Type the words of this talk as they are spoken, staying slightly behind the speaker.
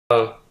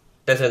Oh,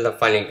 this is the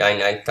Funny Guy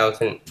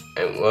 9000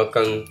 and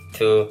welcome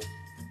to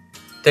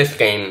this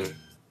game.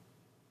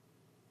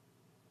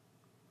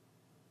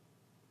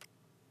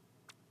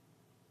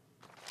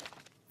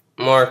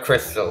 More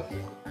crystal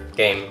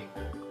game.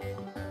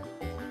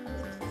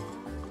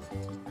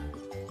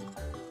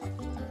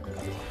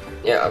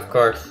 Yeah, of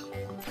course.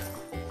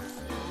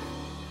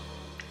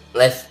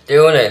 Let's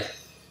do this.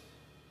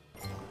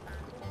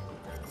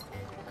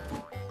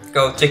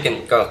 Go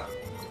chicken, go.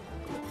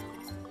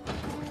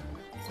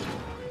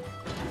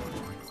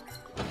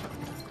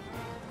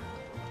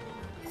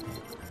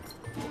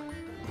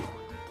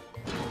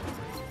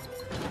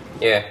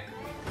 Yeah.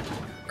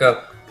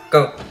 Go,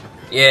 go.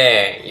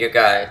 Yeah, you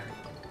got it.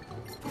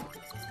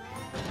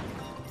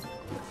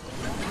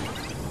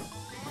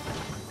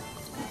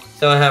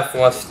 So I have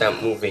watched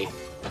that movie,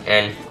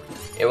 and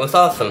it was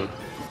awesome.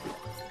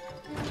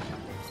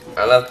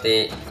 I love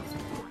the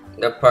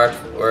part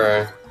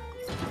where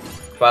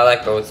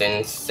Twilight goes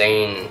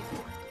insane.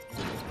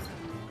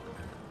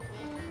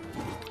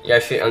 Yeah,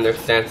 she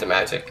understands the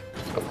magic,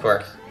 of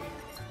course.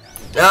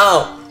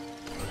 No!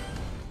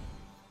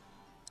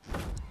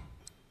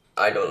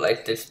 I don't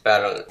like this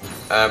barrel.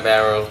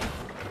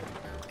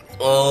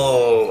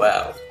 Oh,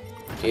 wow.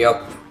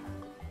 Yup.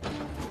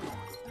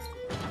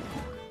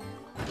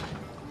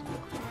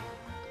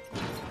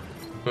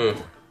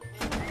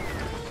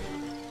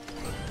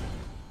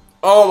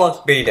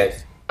 Almost beat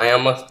it. I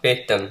almost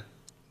beat them.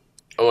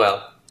 Oh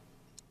well.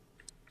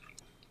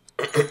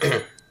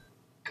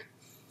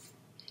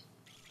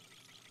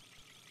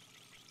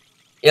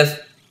 Yes.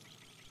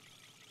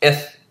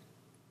 Yes.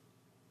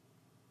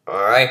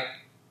 Alright.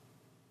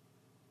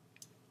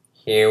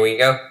 Here we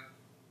go.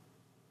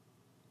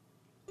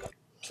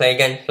 Play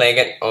again, play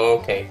again.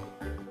 Okay.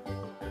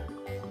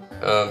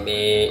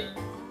 I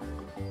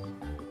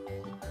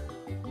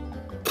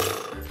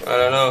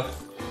don't know.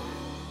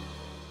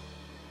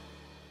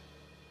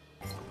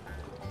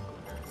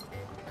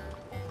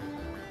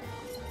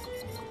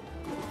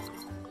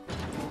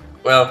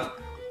 Well.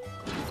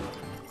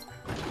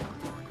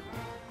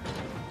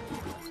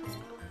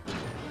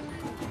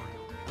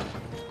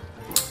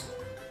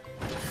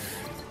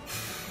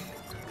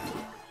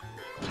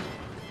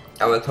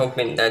 I was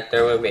hoping that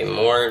there will be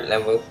more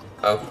levels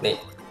of the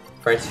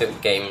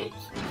friendship games.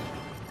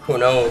 Who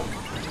knows?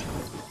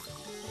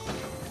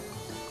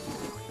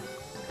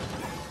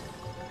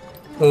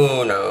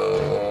 Who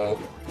knows?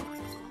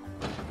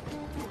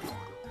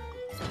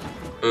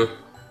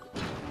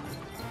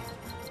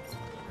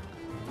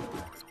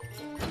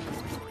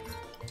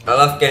 I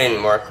love getting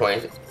more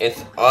coins.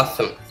 It's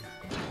awesome.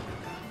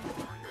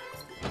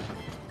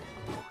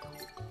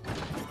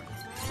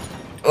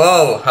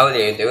 Whoa, how do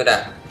you do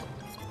that?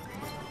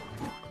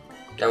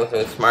 That was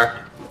so smart.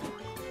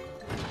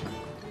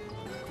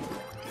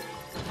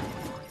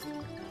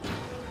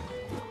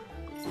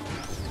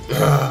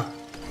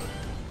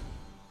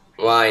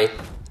 Why?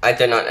 I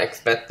did not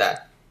expect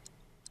that.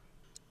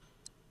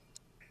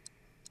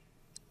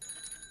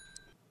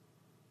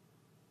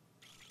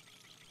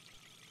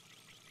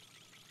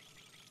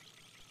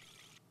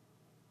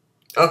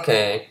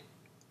 Okay.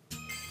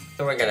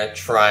 So we're gonna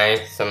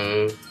try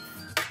some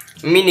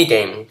mini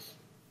games.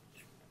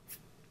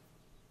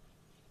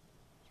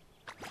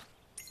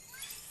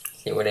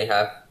 See what they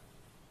have.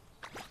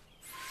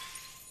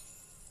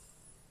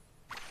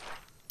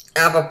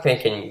 Apple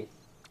picking.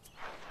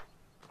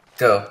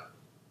 Go.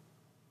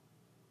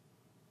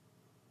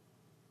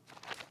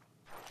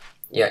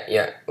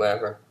 Yeah,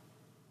 whatever.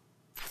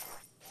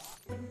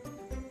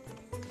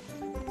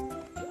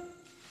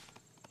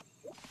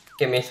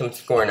 Give me some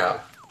score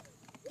now.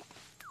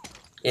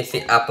 It's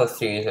the apple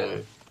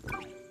season.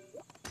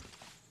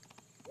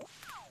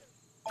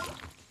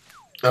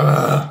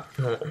 Ugh.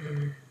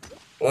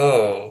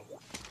 Whoa.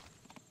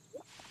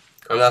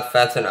 I'm not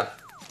fast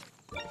enough.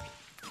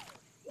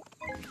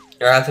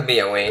 There has to be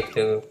a way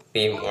to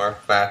be more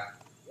fast.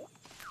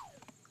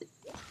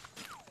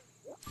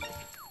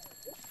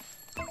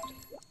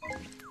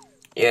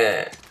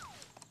 Yeah.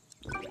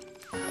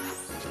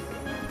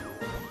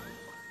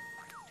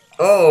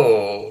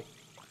 Oh.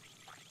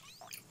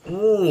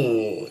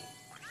 Ooh.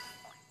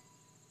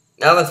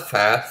 That was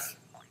fast.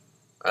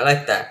 I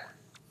like that.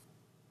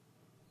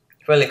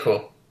 It's really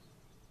cool.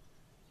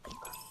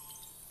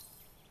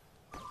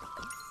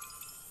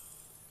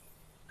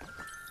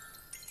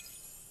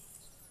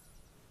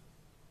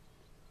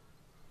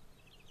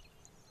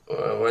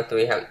 What do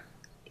we have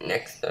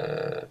next?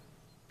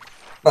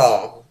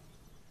 Ball.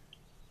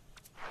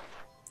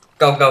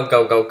 Go, go,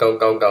 go, go, go,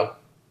 go, go.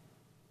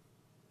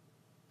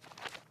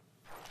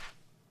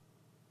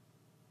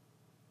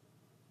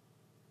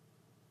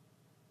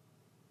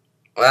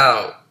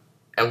 Wow,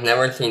 I've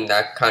never seen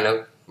that kind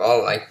of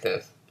ball like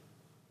this.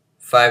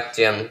 5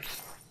 gems.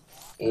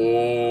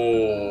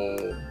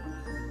 Ooh.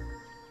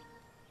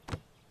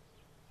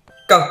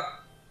 Go!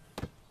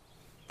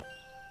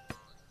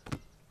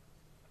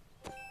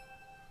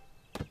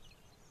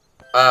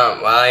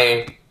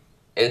 Why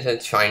is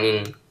it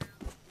shining?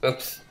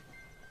 Oops.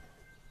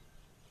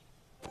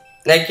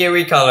 Thank you,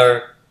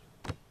 recolor.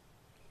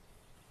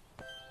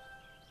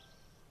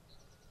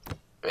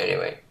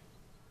 Anyway.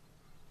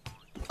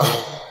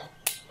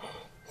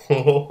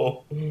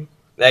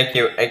 Thank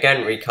you.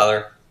 Again,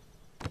 recolor.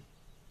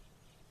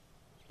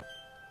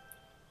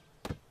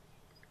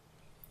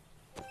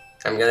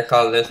 I'm gonna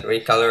call this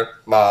recolor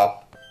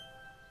Bob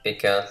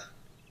because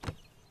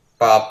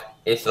Bob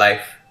is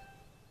life.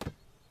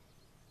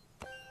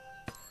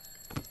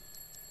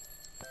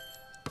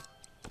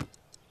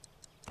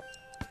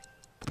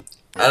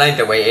 I like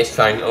the way it's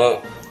trying.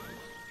 Oh,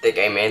 the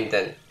game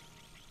ended.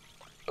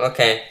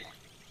 Okay,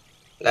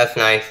 that's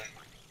nice.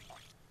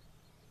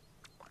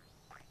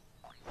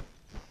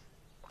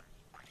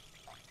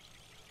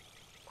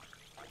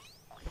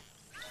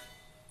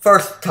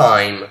 First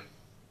time.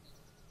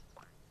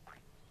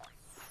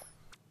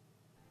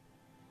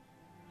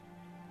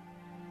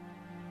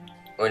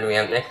 What do we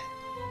have next?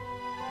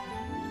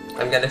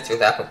 I'm gonna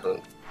choose apple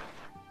blue.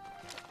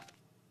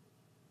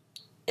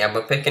 Yeah,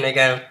 we're picking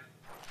again.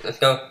 Let's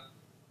go.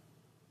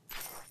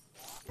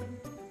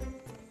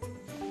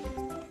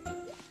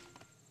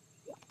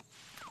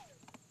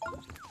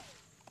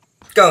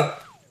 Go!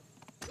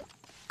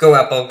 Go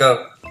apple,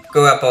 go!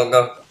 Go apple,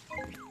 go!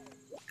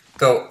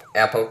 Go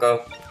apple,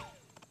 go!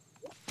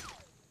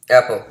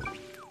 Apple,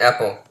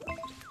 apple.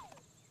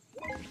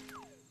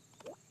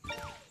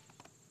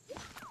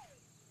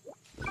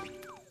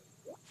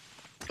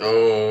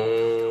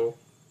 Oh.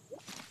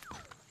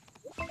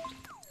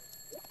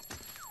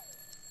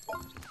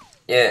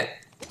 Yeah,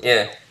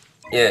 yeah,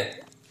 yeah,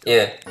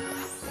 yeah.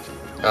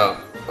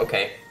 Oh,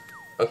 okay,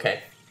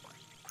 okay.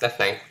 That's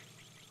nice.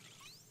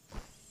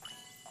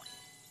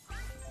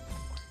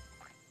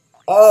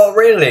 Oh,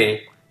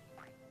 really?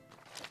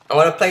 I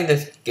wanna play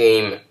this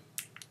game.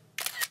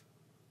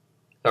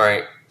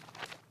 Sorry.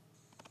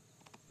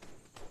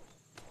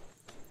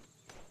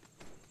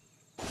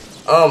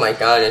 Oh my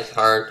god, it's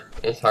hard.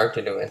 It's hard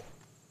to do it.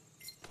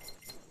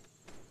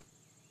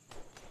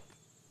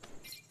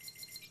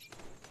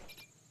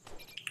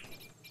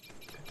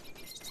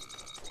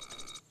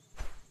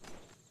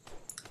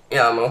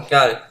 Yeah, almost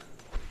got it.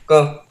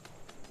 Go.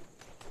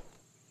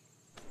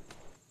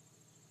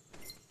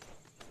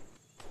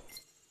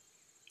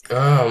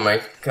 Oh my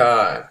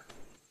god.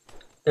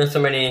 There's so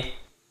many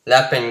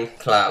lapping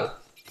clouds.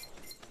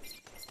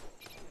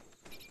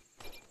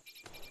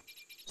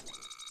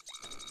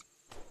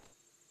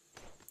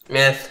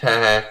 Miss,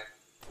 haha.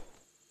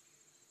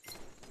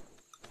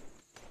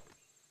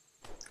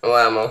 Oh,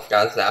 I almost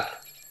got zapped.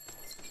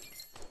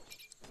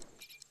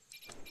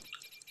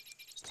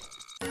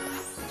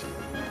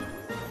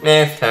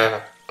 Miss,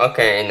 haha.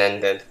 Okay, and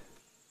ended.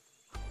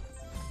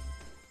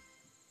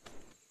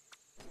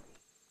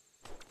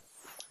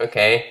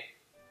 Okay.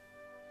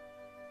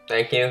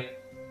 Thank you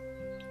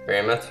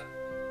very much.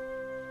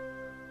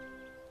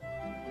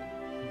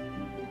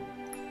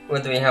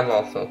 What do we have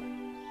also?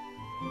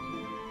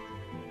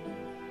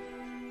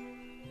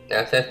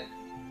 That's it.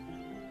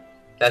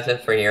 That's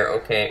it for here,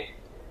 okay.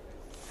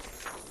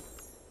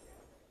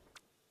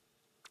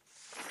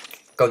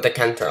 Go to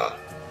Cantor.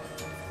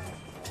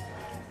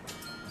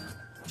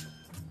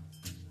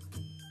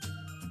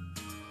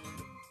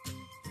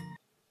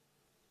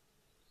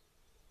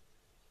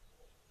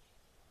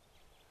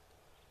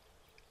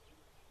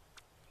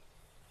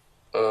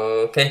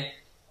 Okay.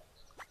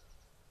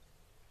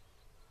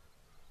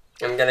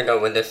 I'm gonna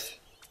go with this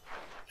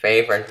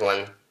favorite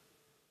one.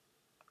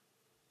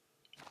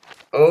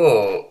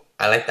 Oh,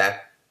 I like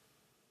that.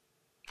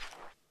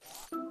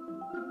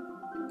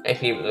 I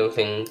keep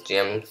losing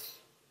gems.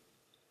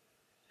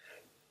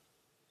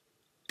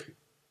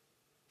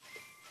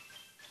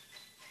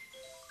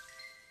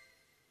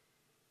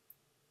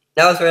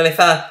 That was really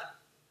fast.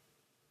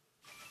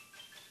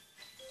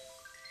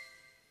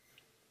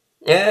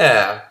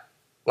 Yeah.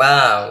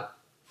 Wow.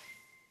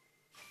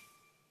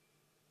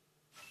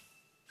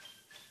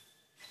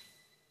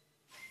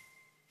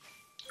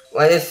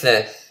 What is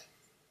this?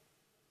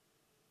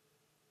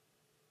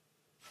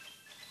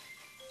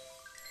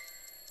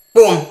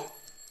 Boom.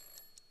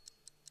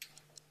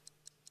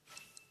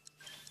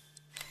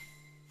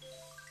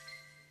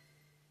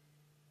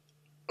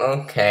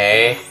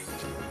 Okay.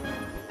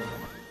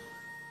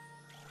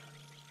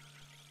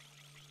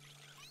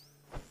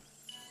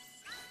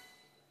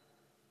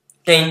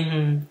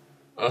 Ding.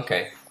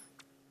 Okay.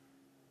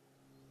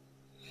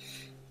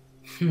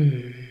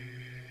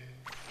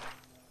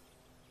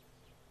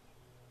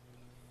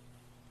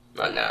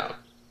 Not now.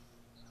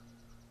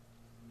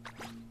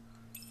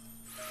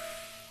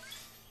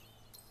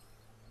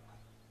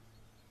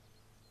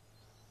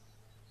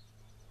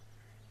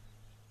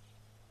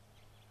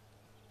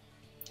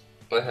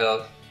 What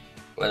else?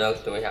 What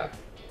else do we have?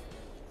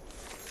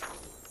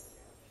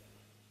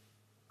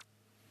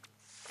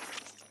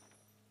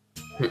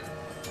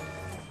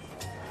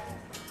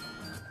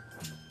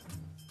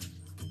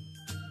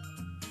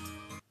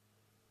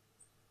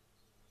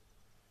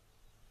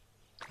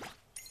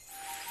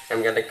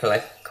 I'm gonna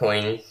collect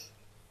coins.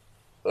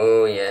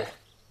 Oh yeah.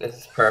 This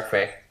is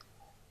perfect.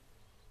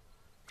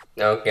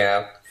 No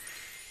gap.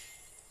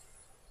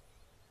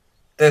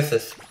 This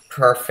is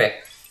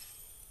perfect.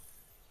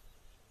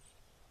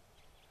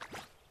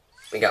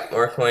 We got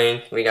more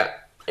coins. We got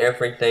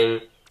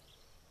everything.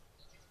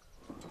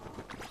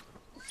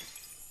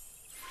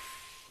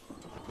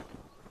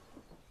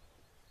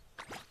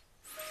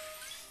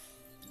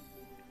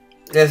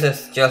 This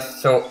is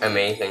just so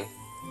amazing.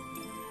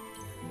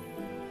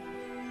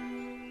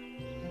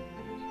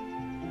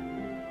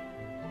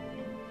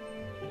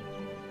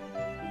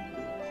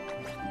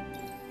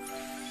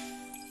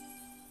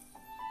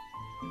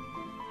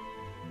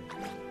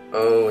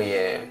 Oh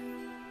yeah.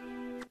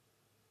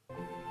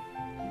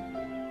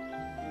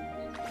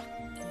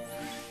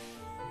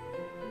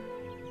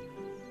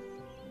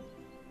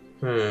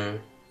 Hmm.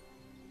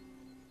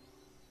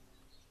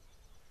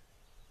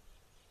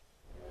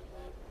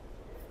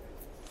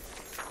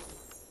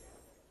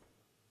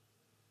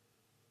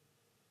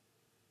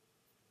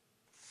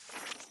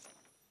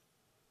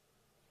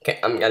 Okay,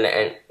 I'm gonna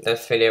end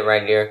this video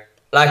right here.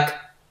 Like,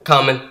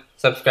 comment,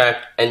 subscribe,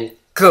 and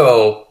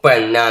go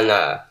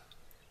banana!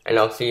 And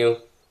I'll see you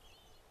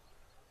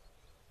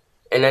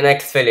in the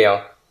next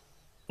video.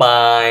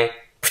 Bye!